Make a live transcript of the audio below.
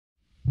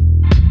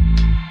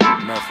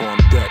meth on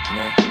deck,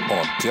 man.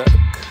 On deck.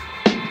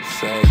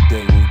 Same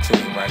day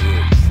routine right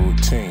here.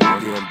 Routine.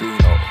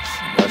 Gambinos.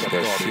 That's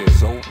that shit.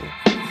 It's over.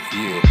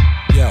 Yeah.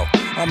 Yo,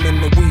 I'm in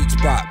the weed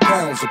spot,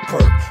 pounds of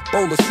perk,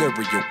 bowl of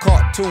cereal,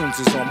 cartoons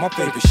is on, my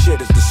favorite shit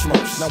is the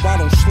Smurfs. Now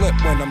I don't slip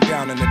when I'm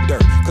down in the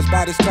dirt, cause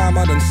by this time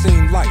I done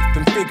seen life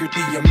and figured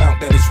the amount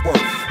that it's worth.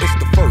 It's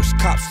the first,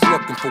 cops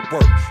looking for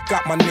work,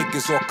 got my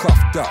niggas all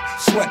cuffed up,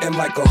 sweating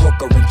like a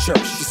hooker in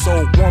church. This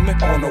old woman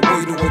on her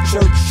way to a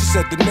church, she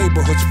said the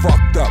neighborhood's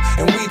fucked up,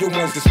 and we the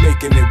ones that's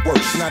making it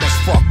worse. Now that's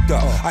fucked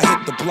up, I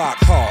hit the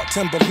block hard,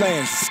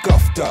 Timberlands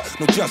scuffed up,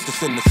 no justice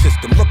in the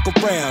system, look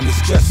around,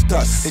 it's just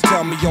us. They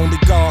tell me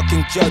only God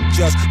can judge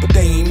us, but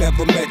they ain't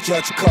never met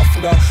Judge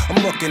Kuffner.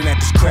 I'm looking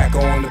at this cracker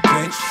on the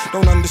bench.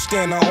 Don't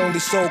understand I only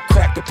sold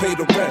crack to pay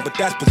the rent, but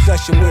that's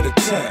possession with a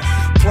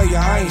 10.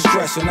 Player, I ain't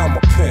stressing, I'm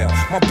a pimp.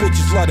 My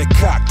bitches love the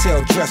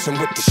cocktail dressing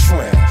with the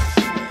shrimp.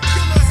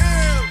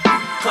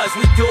 Cause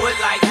we do it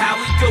like how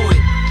we do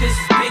it. This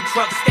is big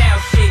truck style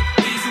shit,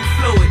 diesel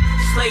fluid.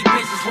 Slave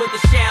bitches with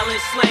the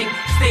challenge sling.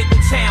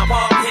 Staple Town,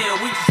 Hard Hill,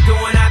 we just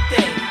doing our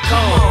thing.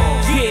 Come on.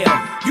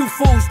 Yeah, you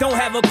fools don't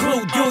have a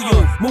clue, do you?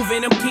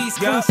 Moving them keys,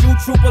 crucial,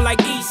 trooper like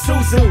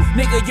Isuzu.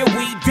 Nigga, you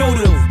weed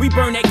doodle. We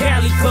burn that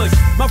Cali kush.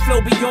 My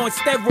flow be on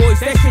steroids,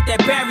 that shit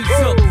that Barry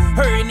took.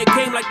 Hurting the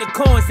game like the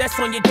corns, that's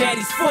on your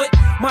daddy's foot.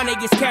 My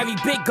niggas carry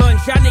big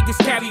guns, y'all niggas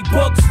carry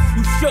books.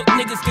 You shook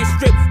niggas get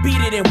stripped, beat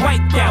it and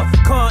wiped out.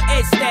 Con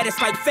ed status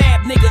like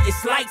Fab, nigga,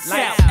 it's lights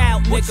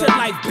out. What's your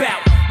life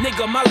bout?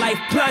 Nigga, my life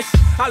plush.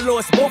 I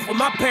lost both of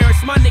my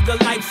parents, my nigga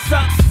life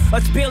sucks.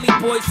 Us Billy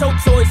boys, so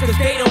toys, cause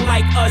they don't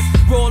like us.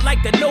 Roll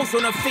like the nose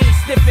on a fiend,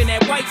 sniffing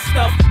that white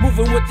stuff.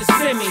 Moving with the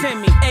semi.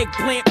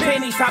 Eggplant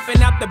pennies, hopping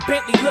out the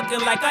Bentley,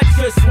 looking like I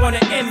just won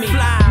an Emmy.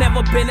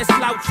 Never been a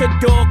sloucher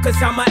dog, cause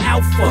I'm an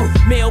alpha.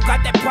 Mail got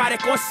that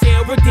product on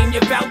sale, redeem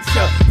your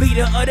voucher.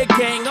 Leader of the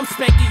gang, I'm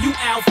spanking you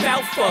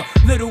alfalfa.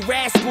 Little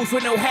rascals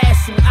with no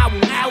hassle, I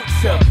will out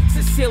ya.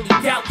 Sincerely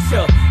doubt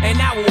ya,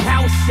 and I will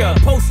house ya.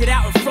 Post it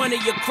out in front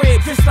of your crib,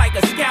 just like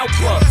a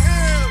scalper.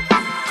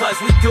 Cause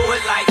we do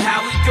it like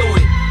how we do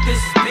it. This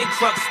is big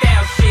truck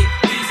style shit,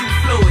 diesel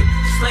fluid.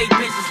 Slave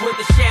bitches with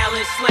the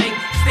challenge sling.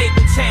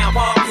 Staple Town,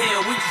 Hard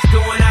Hill, we just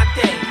doing our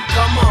thing.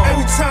 Come on.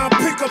 Every time I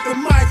pick up the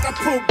mic, I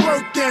put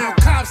work down.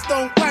 Cops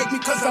don't like me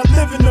cause I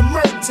live in the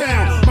Murk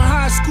town. My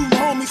high school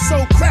homie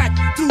so crack,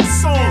 do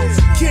songs.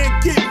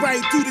 Can't get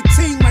right, do the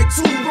team like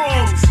two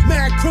wrongs.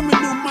 Mad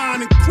criminal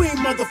mind and cream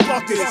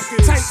motherfuckers.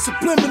 Tight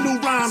subliminal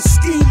rhymes,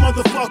 scheme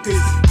motherfuckers.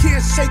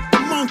 Can't shake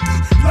the monkey,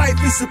 life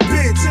is a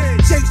bitch.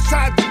 Jake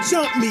tried to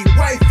jump me,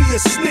 wifey a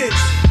snitch.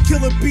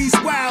 Killer bees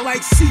wild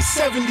like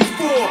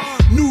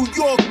C-74. New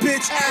York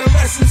bitch,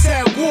 adolescents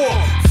at war.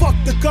 Fuck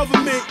the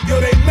government, yo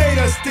they made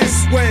us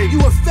this way. You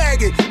a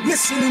faggot,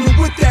 listening to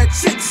what that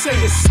chick say.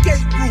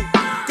 Escape route,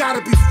 gotta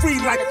be free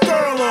like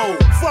furlough.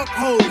 Fuck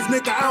hoes,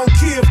 nigga, I don't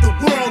care if the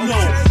world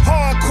know.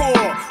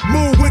 Hardcore,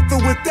 move with or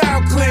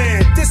without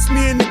clan. Diss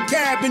me in the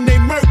cabin, they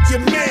murk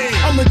your man.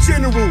 I'm a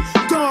general,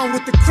 gone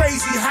with the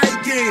crazy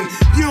hype game.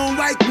 You don't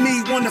like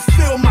me, wanna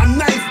feel my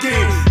knife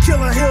game.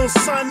 Killer Hill,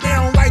 son, they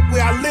don't like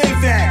where I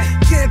live at.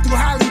 Can't do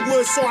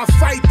Hollywood, so I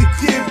fight to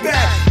give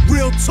back.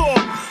 Real talk,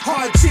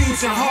 hard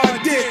jeans and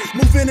hard dick.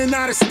 Move in and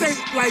out of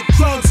state like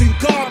drugs and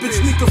garbage.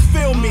 Nigga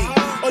feel me,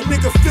 or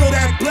nigga feel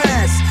that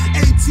blast.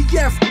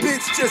 ATF,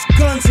 bitch, just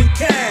guns and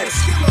cash.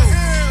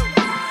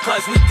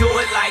 Cause we do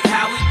it like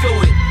how we do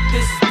it.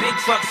 This is big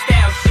truck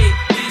style shit,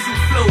 diesel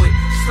fluid.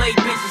 Slave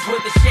bitches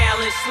with the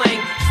challenge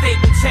sling.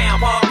 Staple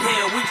Town, Hard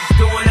Hill, we just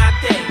doing our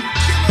thing.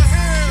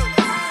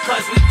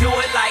 Cause we do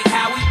it like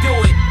how we do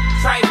it.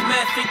 Trife,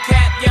 meth, and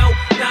cap, yo,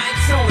 nothing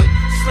to it.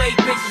 Slave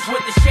bitches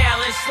with the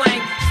challenge slang.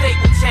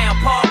 Staple Town,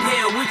 Park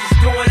Hill, we just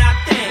doing our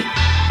thing.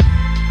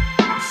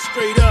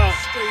 Straight up.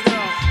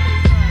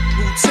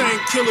 Wu-Tang,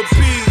 Killer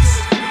Bees.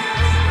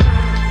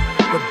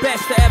 The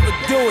best to ever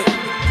do it.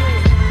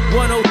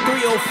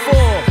 10304.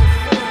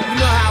 You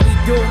know how we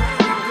do.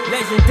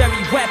 Legendary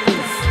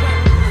weapons.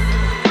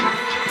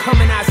 Come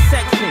in our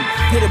section,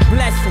 get a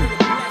blessing.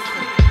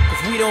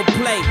 Cause we don't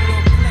play.